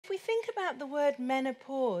we think about the word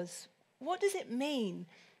menopause, what does it mean?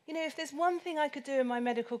 You know, if there's one thing I could do in my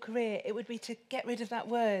medical career, it would be to get rid of that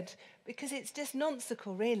word, because it's just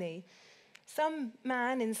nonsensical, really. Some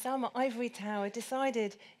man in some ivory tower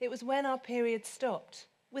decided it was when our period stopped,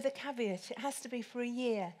 with a caveat, it has to be for a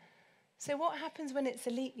year. So what happens when it's a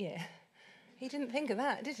leap year? He didn't think of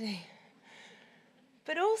that, did he?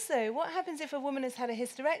 But also, what happens if a woman has had a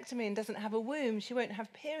hysterectomy and doesn't have a womb? She won't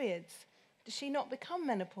have periods. Does she not become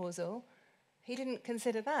menopausal? He didn't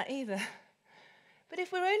consider that either. But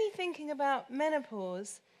if we're only thinking about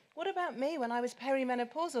menopause, what about me when I was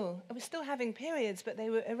perimenopausal? I was still having periods, but they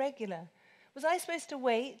were irregular. Was I supposed to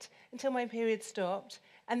wait until my period stopped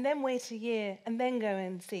and then wait a year and then go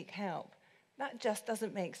and seek help? That just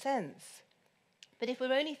doesn't make sense. But if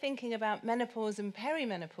we're only thinking about menopause and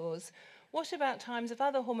perimenopause, what about times of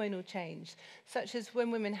other hormonal change, such as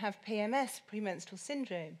when women have PMS, premenstrual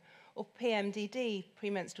syndrome, or PMDD,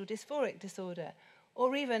 premenstrual dysphoric disorder,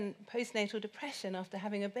 or even postnatal depression after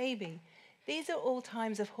having a baby? These are all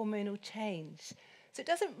times of hormonal change. So it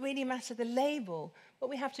doesn't really matter the label. What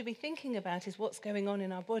we have to be thinking about is what's going on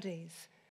in our bodies.